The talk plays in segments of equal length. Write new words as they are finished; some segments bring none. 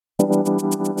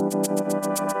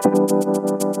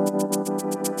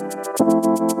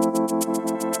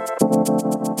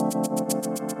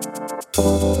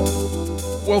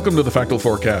Welcome to the Factual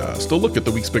Forecast, a look at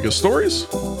the week's biggest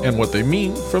stories and what they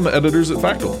mean from the editors at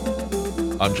Factual.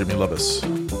 I'm Jimmy Levis.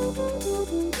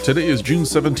 Today is June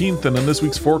 17th, and in this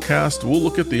week's forecast, we'll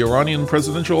look at the Iranian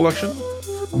presidential election,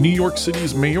 New York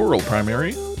City's mayoral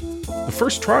primary, the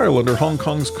first trial under Hong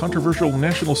Kong's controversial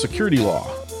national security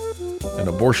law, an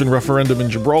abortion referendum in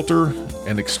Gibraltar,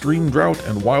 and extreme drought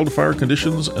and wildfire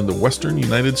conditions in the western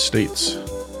United States.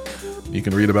 You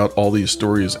can read about all these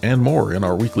stories and more in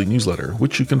our weekly newsletter,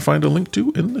 which you can find a link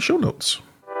to in the show notes.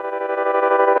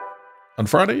 On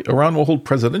Friday, Iran will hold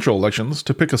presidential elections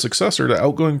to pick a successor to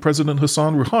outgoing President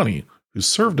Hassan Rouhani, who's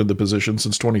served in the position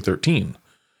since 2013.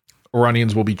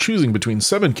 Iranians will be choosing between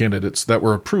 7 candidates that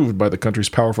were approved by the country's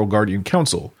powerful Guardian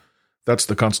Council. That's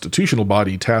the constitutional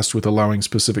body tasked with allowing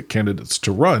specific candidates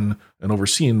to run and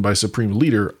overseen by Supreme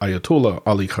Leader Ayatollah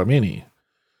Ali Khamenei.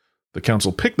 The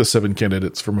council picked the 7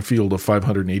 candidates from a field of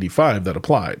 585 that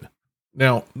applied.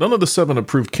 Now, none of the 7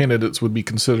 approved candidates would be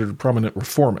considered prominent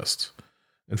reformists.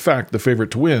 In fact, the favorite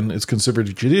to win is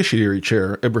considered Judiciary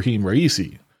Chair Ebrahim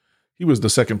Raisi. He was the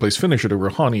second-place finisher to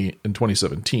Rouhani in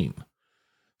 2017.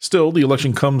 Still, the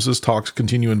election comes as talks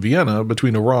continue in Vienna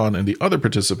between Iran and the other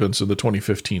participants in the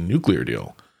 2015 nuclear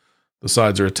deal. The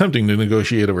sides are attempting to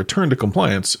negotiate a return to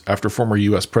compliance after former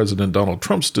U.S. President Donald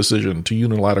Trump's decision to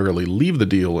unilaterally leave the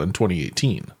deal in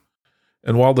 2018.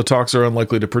 And while the talks are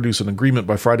unlikely to produce an agreement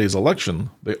by Friday's election,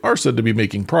 they are said to be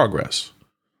making progress.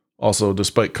 Also,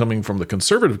 despite coming from the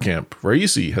conservative camp,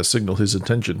 Raisi has signaled his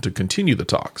intention to continue the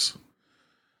talks.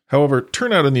 However,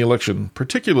 turnout in the election,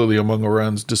 particularly among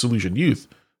Iran's disillusioned youth,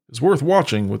 is worth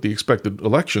watching with the expected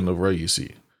election of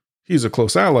Raisi. He's a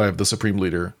close ally of the Supreme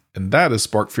Leader, and that has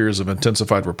sparked fears of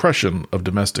intensified repression of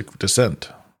domestic dissent.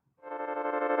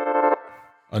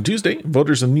 On Tuesday,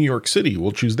 voters in New York City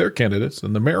will choose their candidates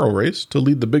in the mayoral race to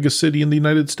lead the biggest city in the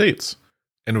United States.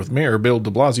 And with Mayor Bill de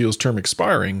Blasio's term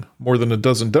expiring, more than a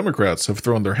dozen Democrats have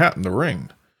thrown their hat in the ring.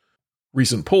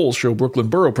 Recent polls show Brooklyn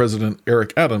Borough President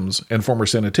Eric Adams and former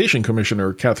Sanitation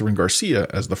Commissioner Catherine Garcia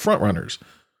as the frontrunners,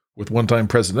 with one-time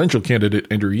presidential candidate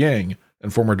Andrew Yang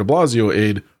and former de Blasio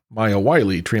aide Maya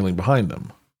Wiley trailing behind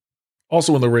them.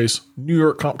 Also in the race, New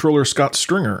York Comptroller Scott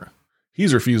Stringer.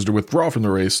 He's refused to withdraw from the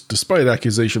race despite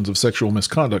accusations of sexual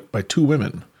misconduct by 2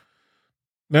 women.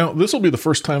 Now, this will be the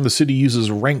first time the city uses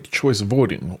ranked choice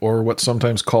voting, or what's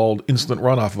sometimes called instant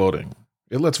runoff voting.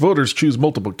 It lets voters choose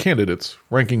multiple candidates,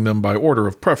 ranking them by order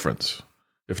of preference.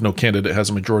 If no candidate has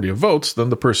a majority of votes, then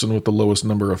the person with the lowest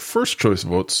number of first choice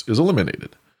votes is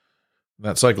eliminated.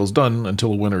 That cycle's done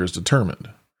until a winner is determined.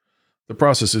 The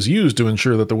process is used to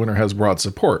ensure that the winner has broad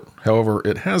support. However,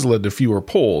 it has led to fewer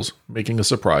polls, making a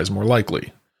surprise more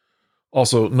likely.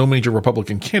 Also, no major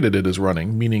Republican candidate is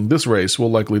running, meaning this race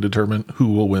will likely determine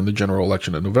who will win the general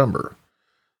election in November.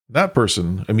 That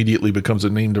person immediately becomes a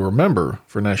name to remember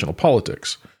for national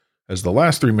politics, as the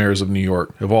last 3 mayors of New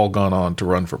York have all gone on to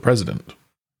run for president.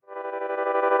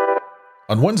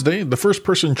 On Wednesday, the first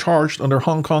person charged under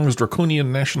Hong Kong's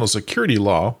draconian national security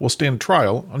law will stand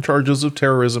trial on charges of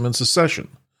terrorism and secession.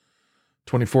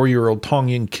 24-year-old Tong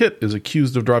Yin Kit is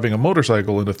accused of driving a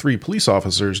motorcycle into 3 police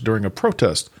officers during a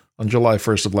protest on July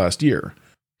 1st of last year.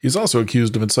 He's also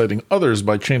accused of inciting others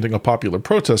by chanting a popular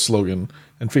protest slogan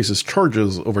and faces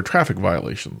charges over traffic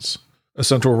violations. A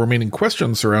central remaining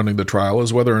question surrounding the trial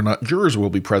is whether or not jurors will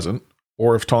be present,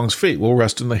 or if Tong's fate will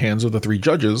rest in the hands of the 3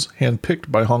 judges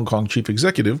handpicked by Hong Kong Chief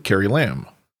Executive Carrie Lam.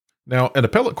 Now, an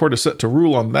appellate court is set to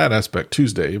rule on that aspect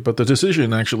Tuesday, but the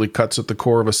decision actually cuts at the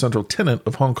core of a central tenet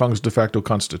of Hong Kong's de facto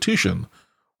constitution,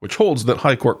 which holds that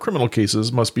high court criminal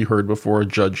cases must be heard before a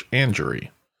judge and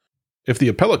jury. If the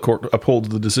appellate court upholds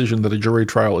the decision that a jury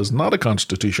trial is not a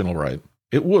constitutional right,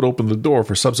 it would open the door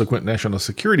for subsequent national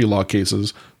security law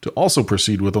cases to also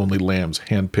proceed with only Lam's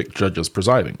hand-picked judges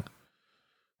presiding.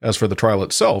 As for the trial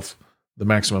itself, the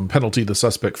maximum penalty the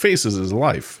suspect faces is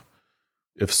life.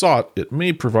 If sought, it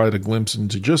may provide a glimpse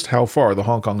into just how far the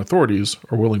Hong Kong authorities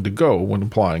are willing to go when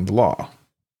applying the law.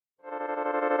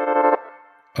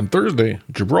 On Thursday,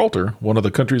 Gibraltar, one of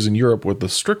the countries in Europe with the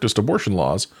strictest abortion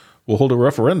laws, will hold a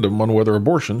referendum on whether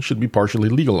abortion should be partially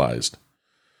legalized.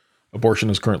 Abortion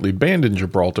is currently banned in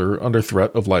Gibraltar under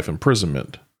threat of life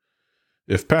imprisonment.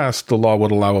 If passed, the law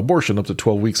would allow abortion up to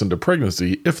 12 weeks into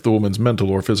pregnancy if the woman's mental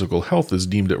or physical health is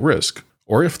deemed at risk,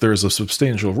 or if there is a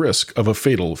substantial risk of a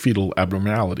fatal fetal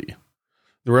abnormality.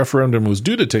 The referendum was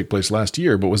due to take place last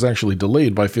year, but was actually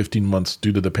delayed by 15 months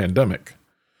due to the pandemic.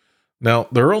 Now,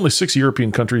 there are only 6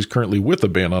 European countries currently with a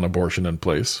ban on abortion in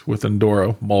place, with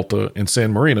Andorra, Malta, and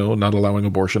San Marino not allowing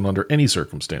abortion under any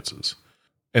circumstances.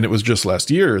 And it was just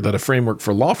last year that a framework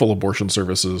for lawful abortion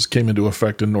services came into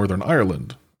effect in Northern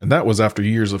Ireland, and that was after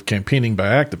years of campaigning by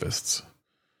activists.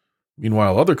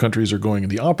 Meanwhile, other countries are going in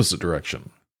the opposite direction.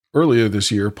 Earlier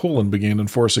this year, Poland began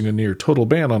enforcing a near-total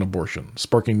ban on abortion,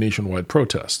 sparking nationwide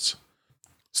protests.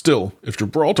 Still, if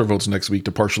Gibraltar votes next week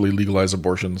to partially legalize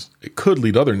abortions, it could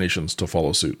lead other nations to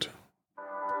follow suit.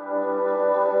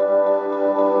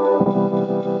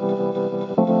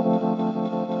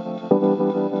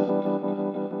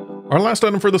 Our last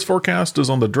item for this forecast is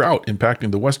on the drought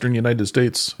impacting the western United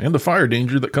States and the fire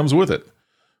danger that comes with it.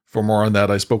 For more on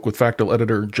that, I spoke with Factyl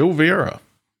editor Joe Vieira.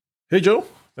 Hey, Joe.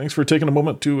 Thanks for taking a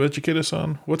moment to educate us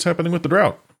on what's happening with the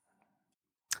drought.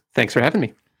 Thanks for having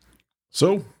me.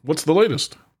 So, what's the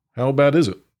latest? How bad is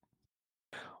it?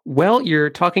 Well, you're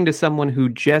talking to someone who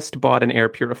just bought an air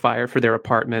purifier for their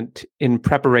apartment in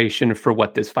preparation for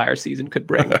what this fire season could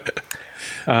bring.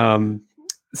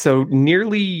 So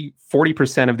nearly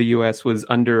 40% of the U.S. was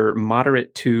under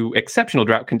moderate to exceptional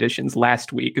drought conditions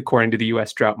last week, according to the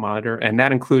U.S. Drought Monitor, and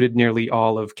that included nearly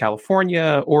all of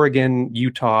California, Oregon,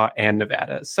 Utah, and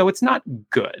Nevada. So it's not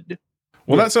good.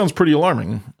 Well, that sounds pretty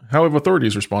alarming. How have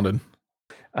authorities responded?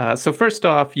 So first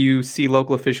off, you see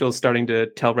local officials starting to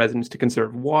tell residents to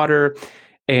conserve water.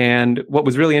 And what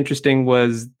was really interesting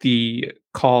was the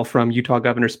call from Utah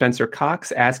Governor Spencer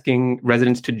Cox asking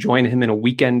residents to join him in a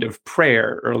weekend of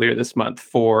prayer earlier this month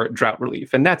for drought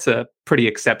relief. And that's a pretty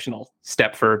exceptional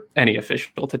step for any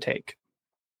official to take.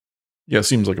 Yeah, it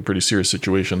seems like a pretty serious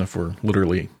situation if we're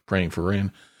literally praying for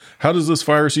rain. How does this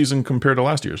fire season compare to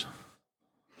last year's?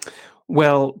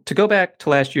 Well, to go back to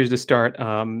last year's to start,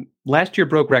 last year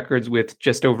broke records with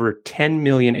just over 10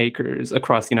 million acres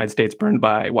across the United States burned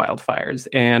by wildfires,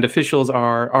 and officials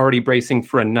are already bracing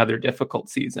for another difficult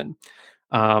season.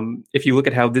 If you look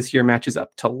at how this year matches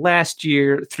up to last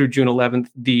year, through June 11th,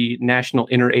 the National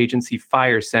Interagency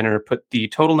Fire Center put the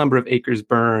total number of acres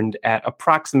burned at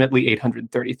approximately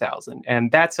 830,000,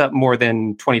 and that's up more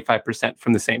than 25%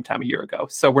 from the same time a year ago.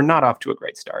 So we're not off to a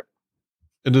great start.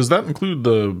 And does that include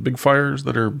the big fires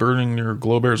that are burning near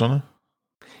Globe, Arizona?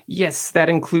 Yes, that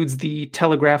includes the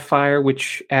Telegraph Fire,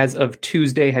 which as of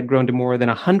Tuesday had grown to more than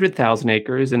 100,000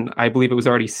 acres. And I believe it was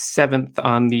already 7th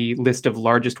on the list of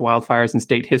largest wildfires in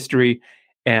state history.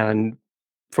 And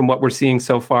from what we're seeing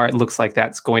so far, it looks like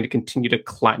that's going to continue to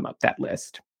climb up that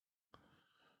list.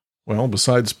 Well,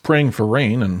 besides praying for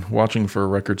rain and watching for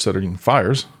record-setting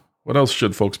fires, what else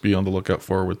should folks be on the lookout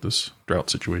for with this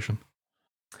drought situation?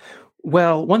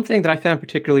 Well, one thing that I found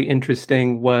particularly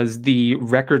interesting was the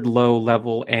record low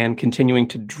level and continuing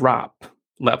to drop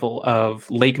level of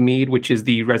Lake Mead, which is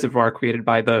the reservoir created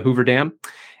by the Hoover Dam.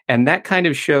 And that kind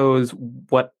of shows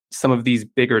what some of these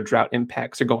bigger drought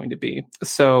impacts are going to be.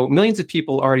 So millions of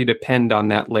people already depend on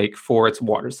that lake for its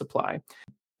water supply.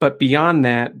 But beyond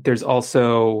that, there's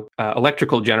also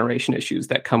electrical generation issues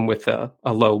that come with a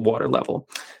low water level.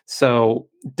 So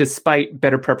despite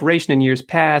better preparation in years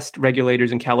past,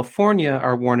 regulators in California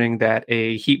are warning that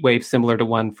a heat wave similar to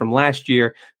one from last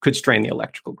year could strain the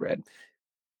electrical grid.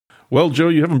 Well, Joe,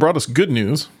 you haven't brought us good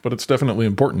news, but it's definitely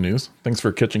important news. Thanks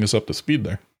for catching us up to speed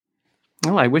there.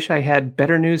 Well, I wish I had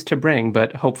better news to bring,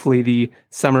 but hopefully the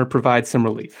summer provides some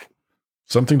relief.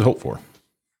 Something to hope for.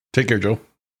 Take care, Joe.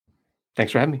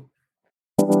 Thanks for having me.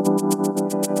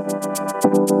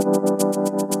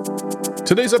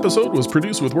 Today's episode was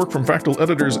produced with work from Factyl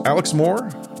editors Alex Moore,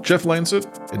 Jeff Lancet,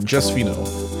 and Jess Fino.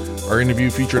 Our interview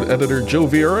featured editor Joe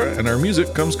Vieira, and our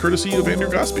music comes courtesy of Andrew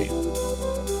Gosby.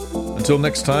 Until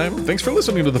next time, thanks for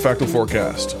listening to the Factyl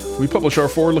Forecast. We publish our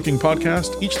forward-looking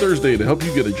podcast each Thursday to help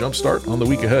you get a jump start on the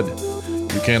week ahead.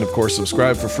 You can, of course,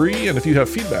 subscribe for free, and if you have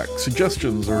feedback,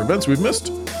 suggestions, or events we've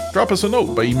missed, drop us a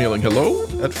note by emailing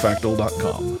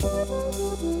hello@factyl.com.